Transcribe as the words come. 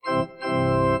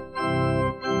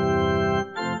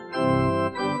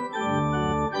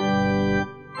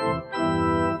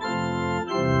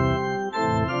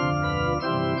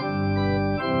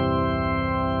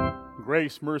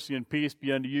Grace, mercy, and peace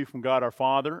be unto you from God our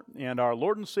Father and our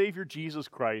Lord and Savior Jesus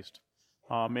Christ.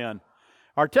 Amen.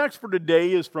 Our text for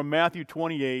today is from Matthew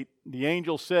 28. The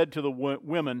angel said to the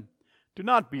women, "Do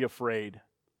not be afraid,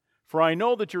 for I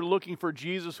know that you're looking for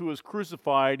Jesus who was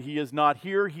crucified. He is not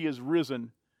here, he is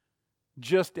risen,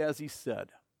 just as he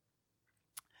said."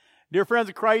 Dear friends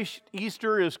of Christ,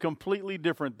 Easter is completely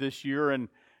different this year, and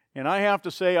I have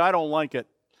to say I don't like it.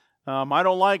 I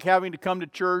don't like having to come to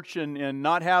church and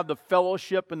not have the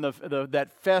fellowship and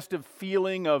that festive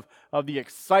feeling of the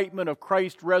excitement of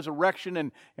Christ's resurrection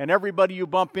and everybody you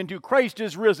bump into. Christ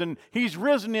is risen. He's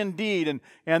risen indeed.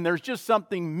 And there's just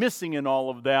something missing in all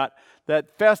of that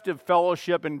festive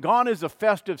fellowship. And gone is the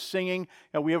festive singing.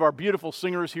 And we have our beautiful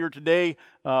singers here today,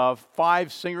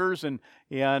 5 singers,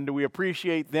 and we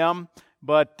appreciate them.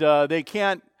 But they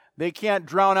can't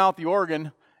drown out the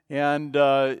organ.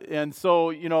 And so,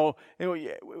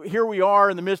 here we are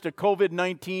in the midst of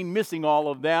COVID-19, missing all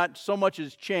of that. So much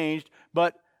has changed,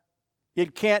 but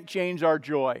it can't change our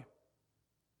joy.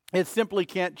 It simply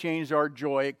can't change our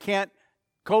joy.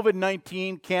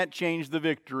 COVID-19 can't change the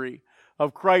victory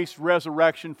of Christ's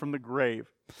resurrection from the grave.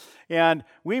 And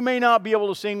we may not be able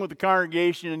to sing with the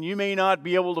congregation, and you may not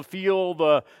be able to feel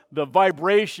the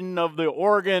vibration of the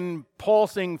organ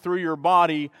pulsing through your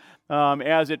body,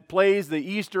 as it plays the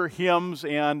Easter hymns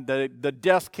and the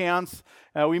descants.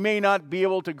 We may not be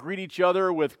able to greet each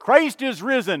other with "Christ is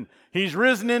risen, He's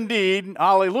risen indeed,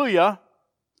 hallelujah."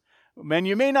 And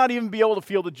you may not even be able to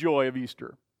feel the joy of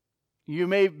Easter. You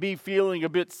may be feeling a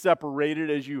bit separated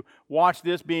as you watch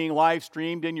this being live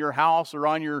streamed in your house or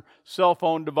on your cell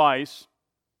phone device.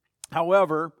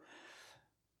 However,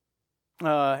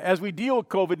 as we deal with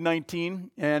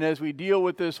COVID-19 and as we deal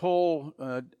with this whole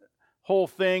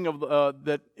thing of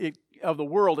the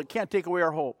world, it can't take away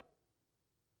our hope.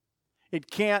 It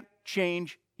can't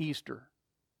change Easter.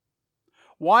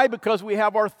 Why? Because we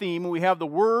have our theme, and we have the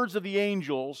words of the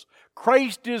angels.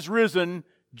 Christ is risen,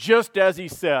 just as he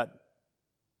said.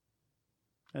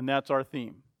 And that's our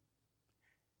theme.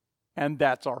 And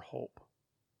that's our hope.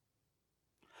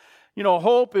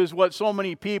 Hope is what so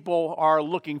many people are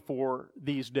looking for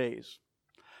these days.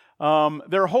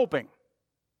 They're hoping.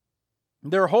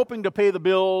 They're hoping to pay the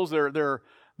bills.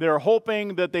 They're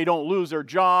hoping that they don't lose their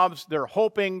jobs. They're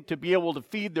hoping to be able to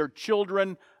feed their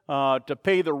children, to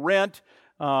pay the rent.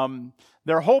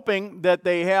 They're hoping that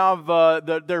they have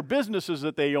their businesses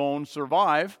that they own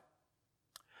survive.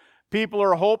 People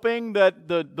are hoping that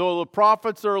though the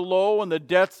profits are low and the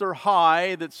debts are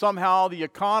high, that somehow the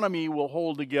economy will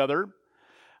hold together.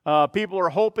 People are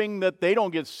hoping that they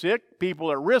don't get sick.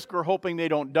 People at risk are hoping they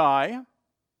don't die.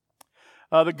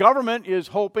 The government is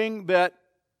hoping that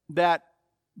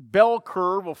bell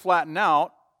curve will flatten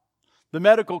out. The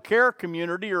medical care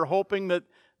community are hoping that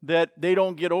they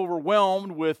don't get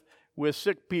overwhelmed with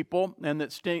sick people and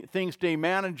that things stay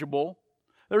manageable.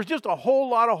 There's just a whole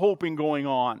lot of hoping going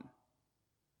on.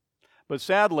 But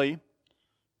sadly,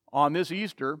 on this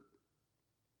Easter,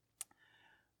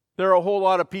 there are a whole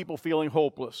lot of people feeling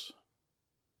hopeless.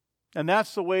 And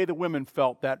that's the way the women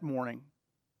felt that morning.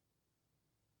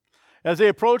 As they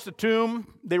approached the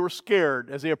tomb, they were scared.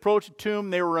 As they approached the tomb,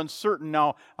 they were uncertain.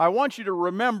 Now, I want you to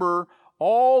remember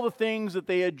all the things that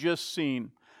they had just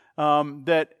seen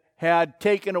that had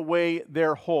taken away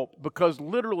their hope, because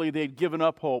literally they'd given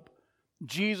up hope.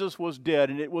 Jesus was dead,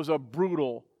 and it was a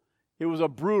brutal,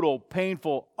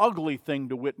 painful, ugly thing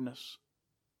to witness.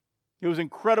 It was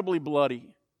incredibly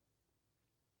bloody.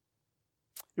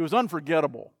 It was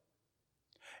unforgettable.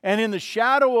 And in the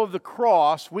shadow of the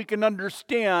cross, we can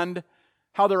understand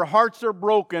how their hearts are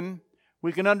broken.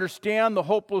 We can understand the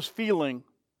hopeless feeling.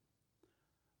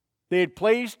 They had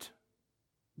placed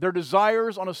their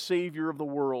desires on a Savior of the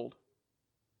world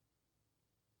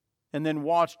and then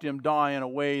watched Him die in a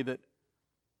way that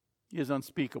is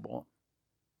unspeakable.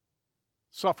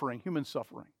 Suffering, human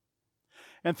suffering.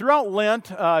 And throughout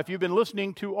Lent, if you've been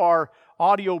listening to our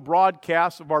audio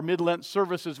broadcasts of our Mid-Lent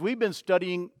services, we've been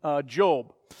studying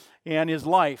Job and his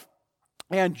life.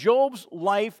 And Job's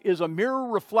life is a mirror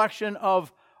reflection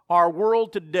of our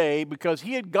world today, because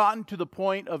he had gotten to the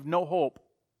point of no hope.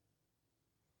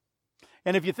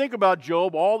 And if you think about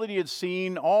Job, all that he had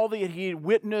seen, all that he had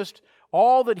witnessed,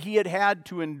 all that he had had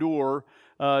to endure,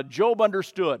 Job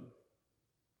understood.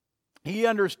 He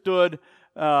understood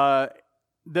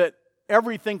that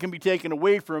everything can be taken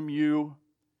away from you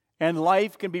and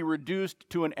life can be reduced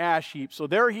to an ash heap. So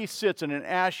there he sits in an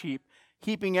ash heap,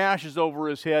 heaping ashes over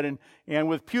his head and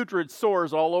with putrid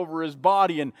sores all over his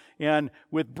body and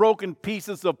with broken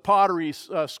pieces of pottery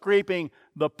scraping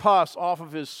the pus off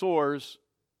of his sores.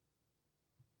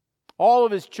 All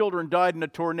of his children died in a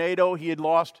tornado. He had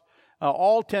lost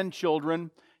all 10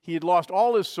 children. He had lost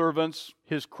all his servants,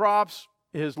 his crops,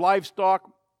 his livestock,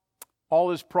 all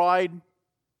his pride.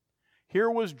 Here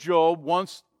was Job,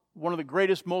 once one of the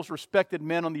greatest, most respected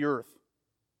men on the earth,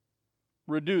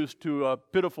 reduced to a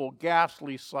pitiful,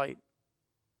 ghastly sight.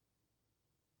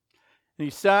 And he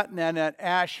sat in that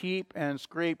ash heap and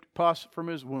scraped pus from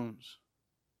his wounds.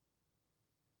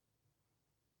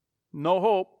 No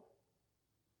hope.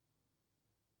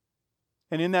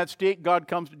 And in that state, God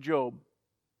comes to Job.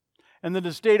 And in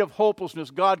the state of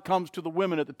hopelessness, God comes to the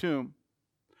women at the tomb.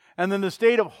 And in the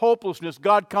state of hopelessness,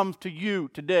 God comes to you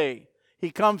today.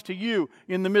 He comes to you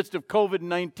in the midst of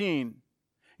COVID-19.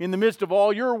 In the midst of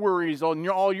all your worries,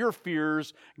 all your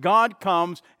fears, God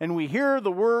comes and we hear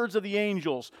the words of the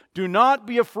angels. Do not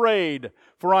be afraid,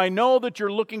 for I know that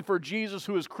you're looking for Jesus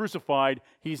who is crucified.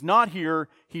 He's not here.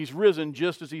 He's risen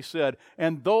just as he said.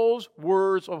 And those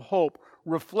words of hope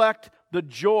reflect the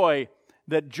joy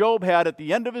that Job had at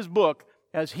the end of his book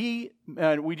as we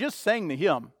just sang the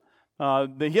hymn.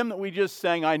 The hymn that we just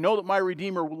sang, I know that my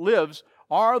Redeemer lives,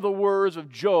 are the words of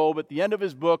Job at the end of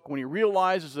his book when he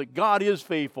realizes that God is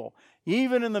faithful,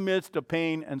 even in the midst of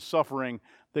pain and suffering,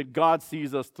 that God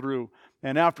sees us through.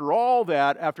 And after all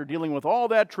that, after dealing with all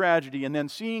that tragedy and then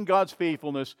seeing God's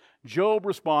faithfulness, Job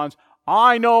responds,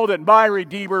 I know that my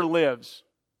Redeemer lives.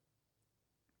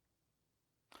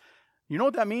 You know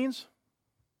what that means?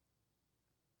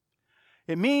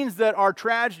 It means that our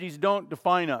tragedies don't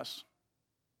define us.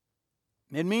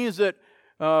 It means that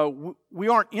we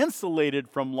aren't insulated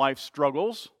from life's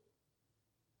struggles.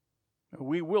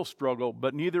 We will struggle,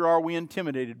 but neither are we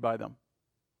intimidated by them.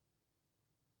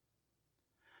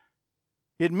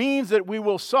 It means that we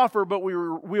will suffer, but we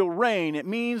will reign. It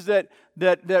means that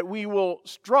we will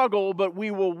struggle, but we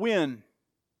will win.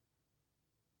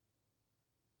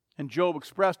 And Job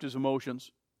expressed his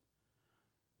emotions.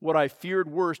 What I feared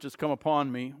worst has come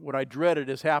upon me. What I dreaded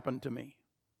has happened to me.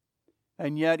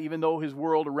 And yet, even though his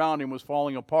world around him was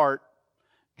falling apart,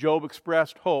 Job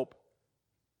expressed hope.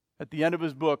 At the end of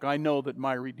his book, I know that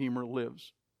my Redeemer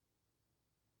lives.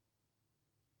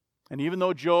 And even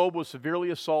though Job was severely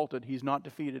assaulted, he's not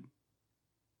defeated.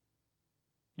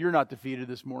 You're not defeated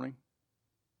this morning.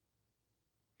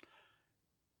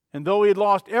 And though he had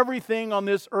lost everything on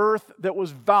this earth that was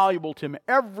valuable to him,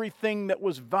 everything that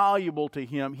was valuable to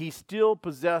him, he still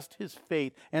possessed his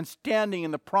faith. And standing in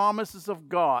the promises of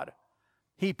God,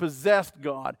 he possessed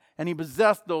God, and he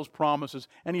possessed those promises.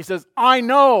 And he says, I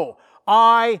know.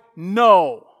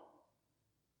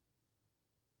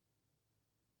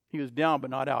 He was down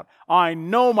but not out. I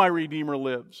know my Redeemer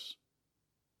lives.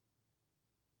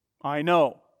 I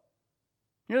know.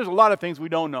 You know, there's a lot of things we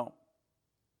don't know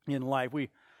in life. We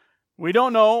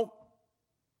don't know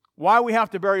why we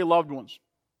have to bury loved ones.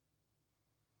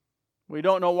 We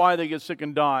don't know why they get sick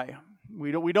and die.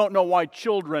 We don't know why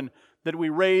children that we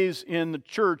raise in the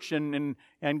church and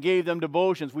gave them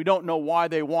devotions, we don't know why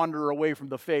they wander away from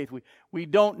the faith. We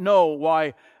don't know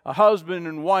why a husband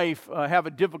and wife have a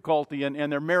difficulty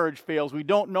and their marriage fails. We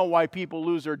don't know why people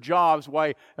lose their jobs,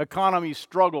 why economies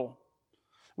struggle.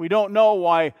 We don't know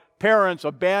why parents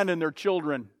abandon their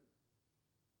children.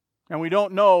 And we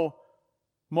don't know,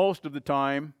 most of the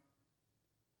time,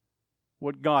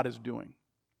 what God is doing.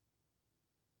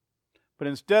 But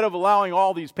instead of allowing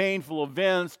all these painful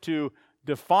events to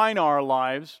define our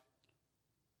lives,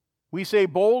 we say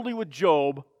boldly with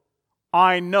Job,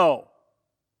 I know.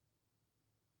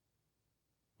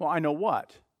 Well, I know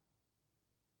what?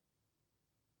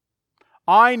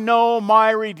 I know my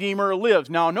Redeemer lives.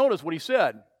 Now notice what he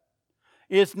said.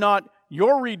 It's not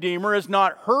your Redeemer, it's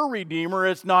not her Redeemer,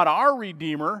 it's not our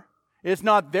Redeemer, it's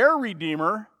not their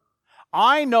Redeemer.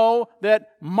 I know that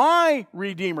my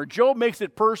Redeemer, Job makes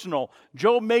it personal.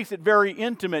 Job makes it very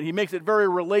intimate. He makes it very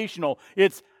relational.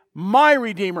 It's my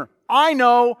Redeemer. I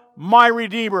know my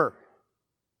Redeemer.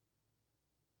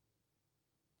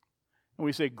 And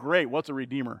we say, great, what's a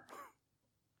Redeemer?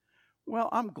 Well,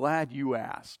 I'm glad you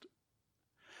asked.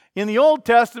 In the Old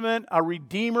Testament, a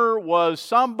Redeemer was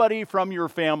somebody from your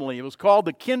family. It was called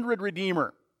the kindred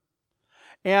Redeemer.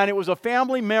 And it was a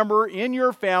family member in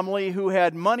your family who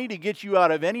had money to get you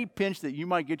out of any pinch that you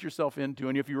might get yourself into.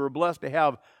 And if you were blessed to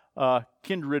have a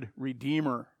kindred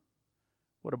Redeemer,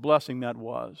 what a blessing that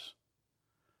was.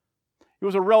 It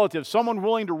was a relative, someone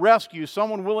willing to rescue,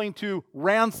 someone willing to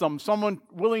ransom, someone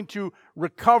willing to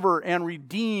recover and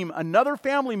redeem another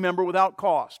family member without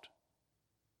cost.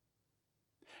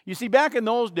 You see, back in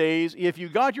those days, if you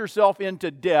got yourself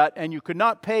into debt and you could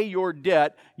not pay your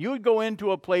debt, you would go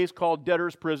into a place called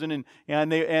debtor's prison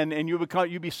and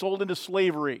you'd be sold into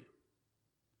slavery.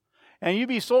 and you'd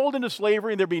be sold into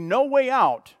slavery and there'd be no way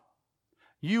out,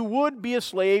 you would be a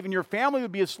slave and your family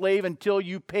would be a slave until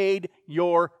you paid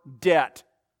your debt.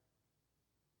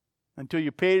 Until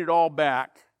you paid it all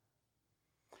back.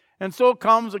 And so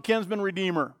comes a kinsman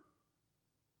redeemer.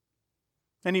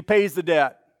 And he pays the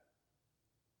debt.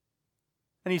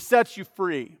 And he sets you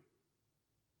free.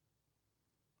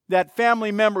 That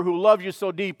family member who loves you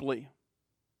so deeply.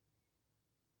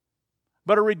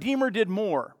 But a redeemer did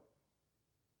more.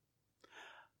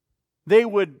 They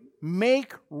would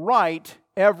make right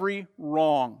every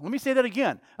wrong. Let me say that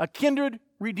again. A kindred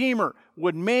redeemer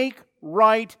would make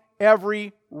right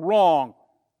every wrong.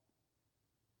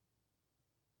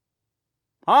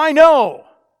 I know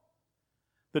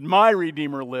that my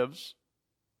Redeemer lives.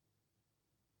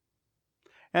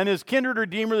 And this kindred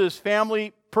redeemer, this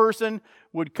family person,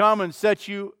 would come and set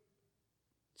you.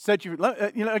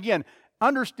 Again,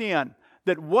 understand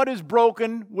that what is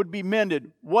broken would be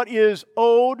mended. What is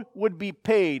owed would be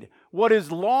paid. What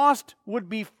is lost would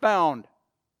be found,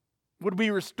 would be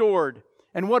restored.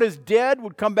 And what is dead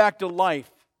would come back to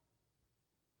life.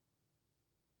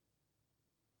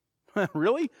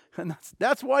 Really? And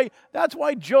that's why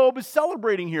Job is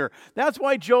celebrating here. That's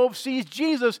why Job sees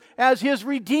Jesus as his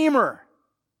Redeemer.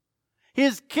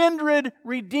 His kindred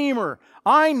Redeemer.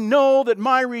 I know that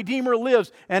my Redeemer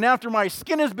lives, and after my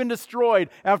skin has been destroyed,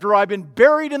 after I've been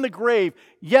buried in the grave,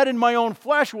 yet in my own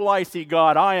flesh will I see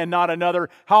God, I and not another.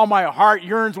 How my heart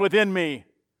yearns within me.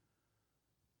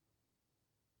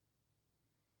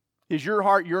 Is your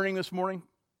heart yearning this morning?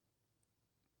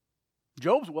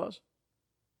 Job's was.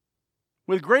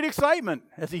 With great excitement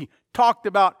as he talked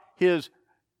about his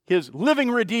living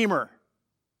Redeemer.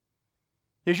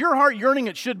 Is your heart yearning?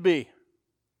 It should be.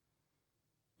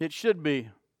 It should be,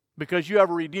 because you have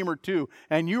a Redeemer too,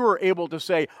 and you are able to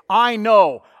say, I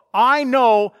know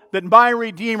that my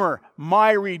Redeemer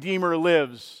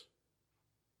lives.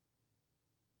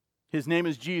 His name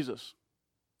is Jesus.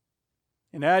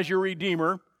 And as your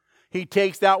Redeemer, He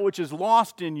takes that which is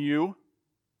lost in you,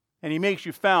 and He makes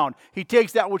you found. He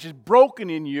takes that which is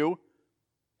broken in you,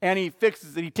 and He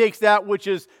fixes it. He takes that which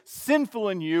is sinful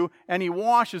in you, and He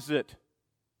washes it.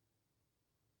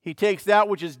 He takes that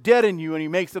which is dead in you, and He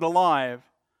makes it alive.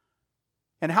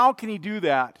 And how can He do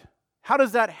that? How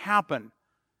does that happen?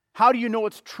 How do you know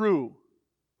it's true?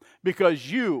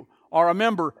 Because you are a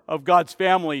member of God's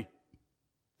family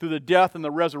through the death and the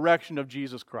resurrection of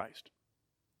Jesus Christ,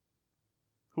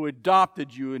 who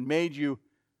adopted you and made you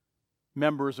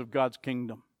members of God's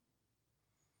kingdom.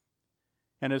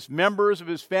 And as members of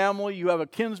His family, you have a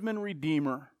kinsman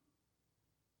redeemer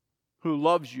who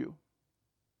loves you,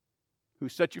 who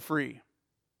set you free.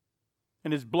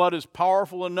 And His blood is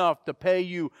powerful enough to pay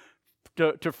you,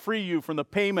 to free you from the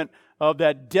payment of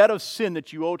that debt of sin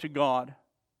that you owe to God,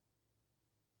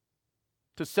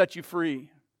 to set you free,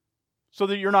 so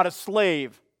that you're not a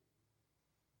slave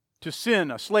to sin,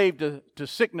 a slave to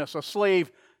sickness, a slave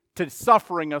to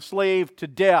suffering, a slave to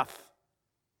death,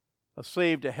 a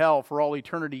slave to hell for all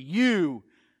eternity.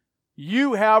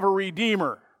 You have a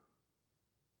Redeemer.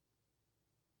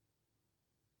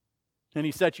 And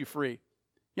He set you free.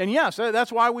 And yes,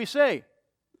 that's why we say,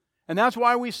 and that's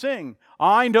why we sing,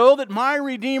 I know that my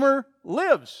Redeemer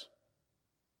lives.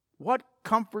 What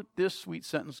comfort this sweet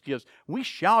sentence gives. We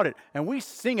shout it, and we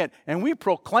sing it, and we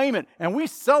proclaim it, and we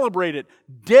celebrate it.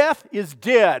 Death is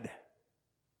dead.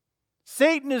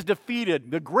 Satan is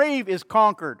defeated. The grave is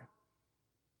conquered.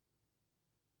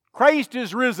 Christ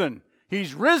is risen.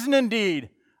 He's risen indeed.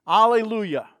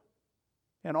 Alleluia.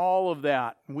 And all of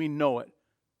that, we know it.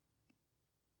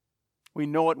 We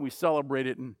know it and we celebrate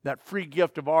it, and that free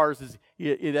gift of ours,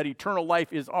 that eternal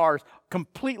life is ours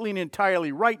completely and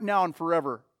entirely, right now and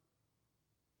forever.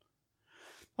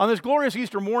 On this glorious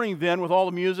Easter morning then, with all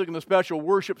the music and the special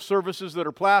worship services that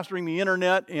are plastering the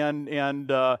internet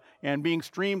and being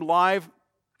streamed live,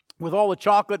 with all the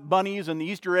chocolate bunnies and the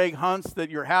Easter egg hunts that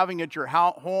you're having at your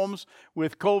homes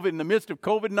with COVID, in the midst of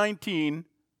COVID-19,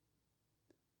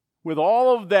 with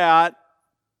all of that,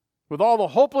 with all the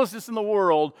hopelessness in the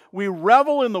world, we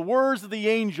revel in the words of the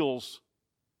angels.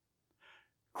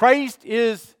 Christ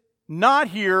is not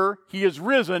here, He is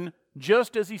risen,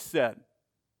 just as He said.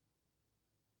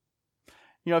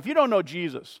 You know, if you don't know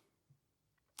Jesus,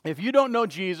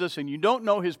 and you don't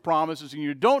know His promises, and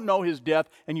you don't know His death,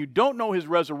 and you don't know His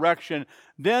resurrection,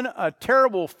 then a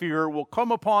terrible fear will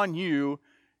come upon you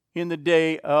in the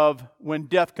day of when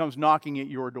death comes knocking at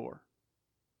your door.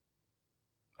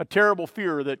 A terrible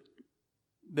fear that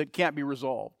can't be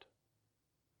resolved.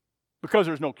 Because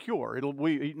there's no cure.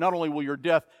 Not only will your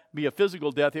death be a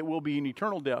physical death, it will be an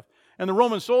eternal death. And the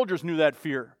Roman soldiers knew that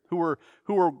fear, who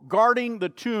were guarding the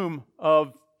tomb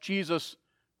of Jesus'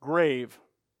 grave.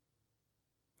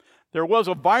 There was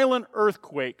a violent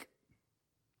earthquake,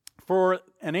 for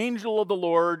an angel of the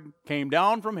Lord came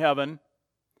down from heaven,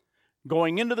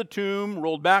 going into the tomb,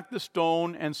 rolled back the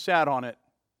stone, and sat on it.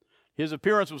 His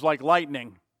appearance was like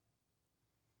lightning.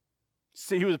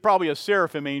 See, he was probably a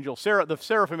seraphim angel. The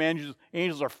seraphim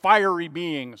angels are fiery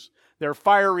beings. They're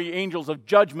fiery angels of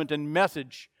judgment and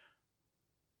message.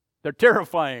 They're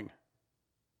terrifying.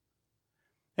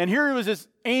 And here he was, this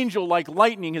angel like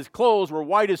lightning. His clothes were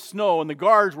white as snow, and the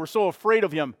guards were so afraid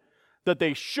of him that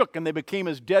they shook and they became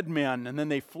as dead men, and then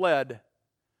they fled.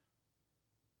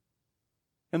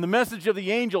 And the message of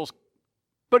the angels,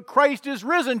 "But Christ is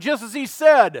risen, just as he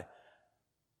said,"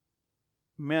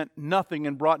 meant nothing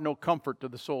and brought no comfort to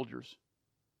the soldiers.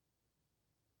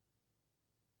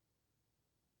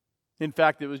 In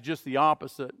fact, it was just the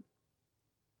opposite.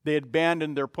 They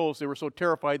abandoned their post. They were so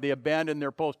terrified, they abandoned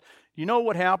their post. You know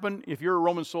what happened if you're a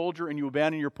Roman soldier and you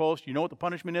abandon your post? You know what the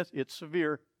punishment is? It's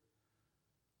severe.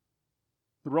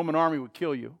 The Roman army would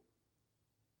kill you.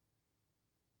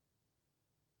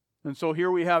 And so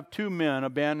here we have two men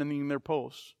abandoning their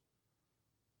posts,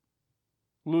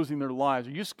 losing their lives.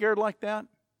 Are you scared like that?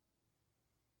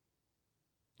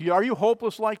 Are you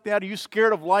hopeless like that? Are you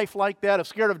scared of life like that? Are you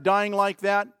scared of dying like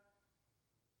that?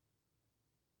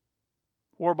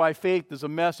 Or by faith does a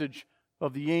message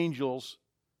of the angels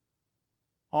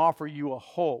offer you a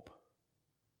hope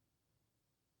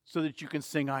so that you can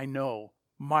sing, "I know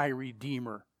my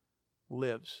Redeemer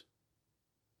lives"?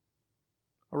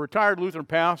 A retired Lutheran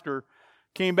pastor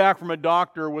came back from a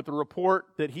doctor with a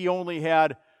report that he only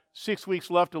had 6 weeks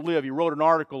left to live. He wrote an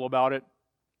article about it.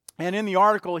 And in the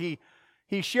article, he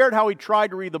shared how he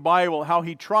tried to read the Bible, how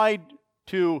he tried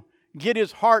to get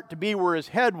his heart to be where his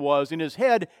head was. In his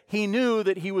head, he knew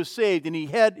that he was saved. And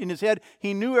in his head,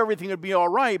 he knew everything would be all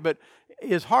right, but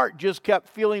his heart just kept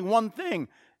feeling one thing.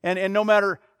 And no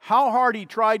matter how hard he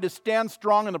tried to stand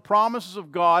strong in the promises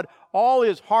of God, all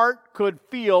his heart could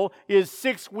feel is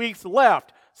 6 weeks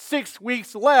left. 6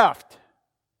 weeks left.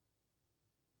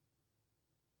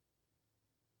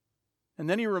 And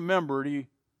then he remembered,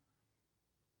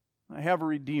 I have a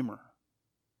Redeemer.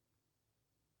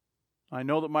 I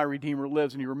know that my Redeemer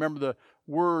lives. And he remembered the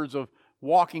words of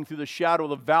walking through the shadow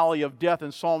of the valley of death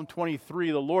in Psalm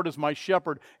 23, "The Lord is my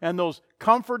shepherd." And those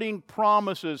comforting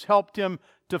promises helped him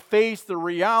to face the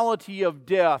reality of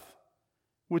death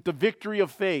with the victory of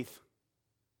faith.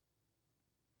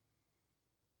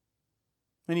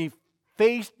 And he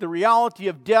faced the reality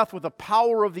of death with the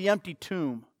power of the empty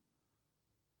tomb.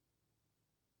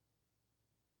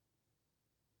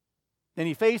 And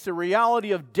he faced the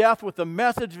reality of death with the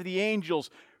message of the angels.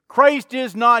 Christ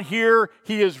is not here.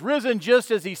 He is risen just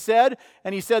as he said.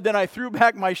 And he said, then I threw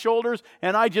back my shoulders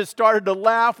and I just started to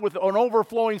laugh with an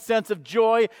overflowing sense of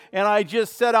joy. And I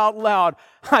just said out loud,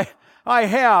 I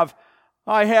have,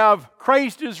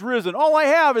 Christ is risen. All I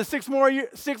have is 6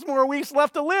 more weeks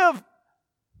left to live.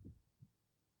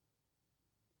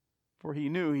 For he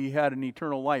knew he had an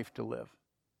eternal life to live.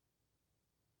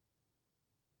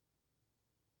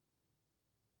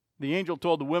 The angel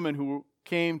told the women who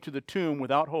came to the tomb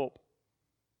without hope,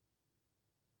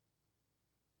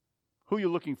 "Who are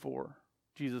you looking for?"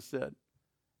 Jesus said.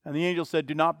 And the angel said,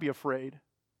 "Do not be afraid.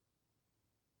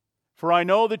 For I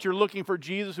know that you're looking for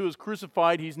Jesus who is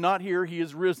crucified. He's not here, he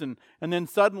is risen." And then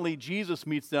suddenly Jesus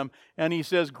meets them and he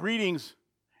says, "Greetings."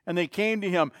 And they came to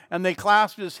him and they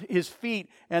clasped his feet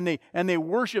and they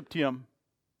worshiped him.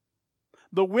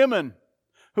 The women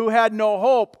who had no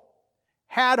hope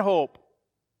had hope.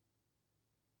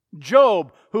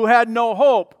 Job, who had no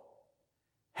hope,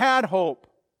 had hope.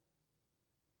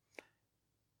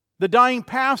 The dying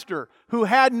pastor, who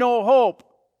had no hope,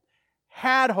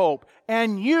 had hope.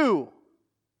 And you,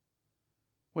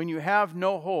 when you have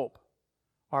no hope,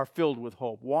 are filled with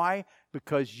hope. Why?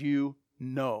 Because you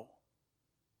know.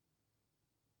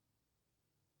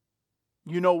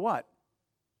 You know what?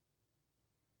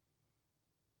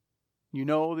 You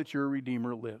know that your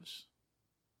Redeemer lives.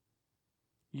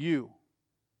 You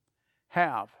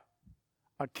have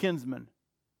a kinsman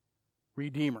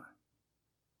redeemer.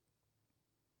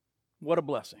 What a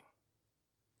blessing.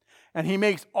 And he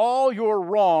makes all your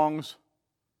wrongs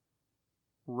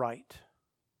right.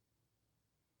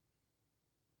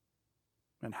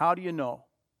 And how do you know?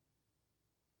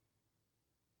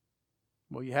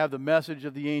 Well, you have the message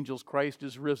of the angels, Christ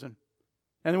is risen.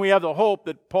 And then we have the hope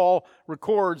that Paul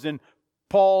records in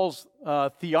Paul's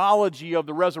theology of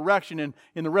the resurrection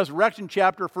in the resurrection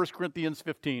chapter of 1 Corinthians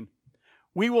 15.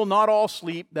 We will not all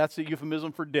sleep, that's a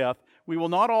euphemism for death. we will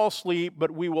not all sleep,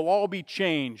 but we will all be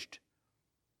changed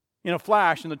in a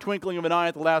flash, in the twinkling of an eye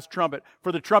at the last trumpet.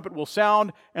 For the trumpet will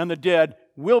sound, and the dead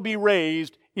will be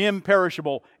raised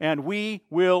imperishable, and we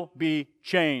will be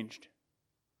changed.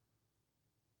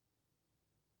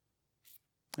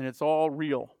 And it's all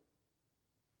real,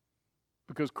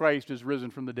 because Christ is risen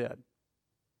from the dead.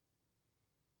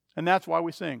 And that's why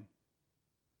we sing.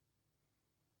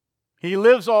 He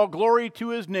lives, all glory to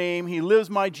His name. He lives,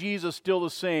 my Jesus, still the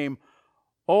same.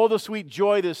 Oh, the sweet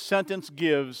joy this sentence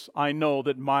gives. I know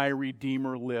that my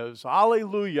Redeemer lives.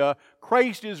 Alleluia.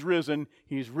 Christ is risen.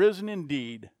 He's risen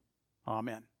indeed.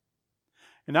 Amen.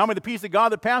 And now may the peace of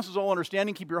God that passes all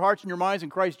understanding keep your hearts and your minds in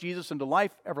Christ Jesus unto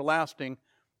life everlasting.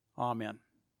 Amen.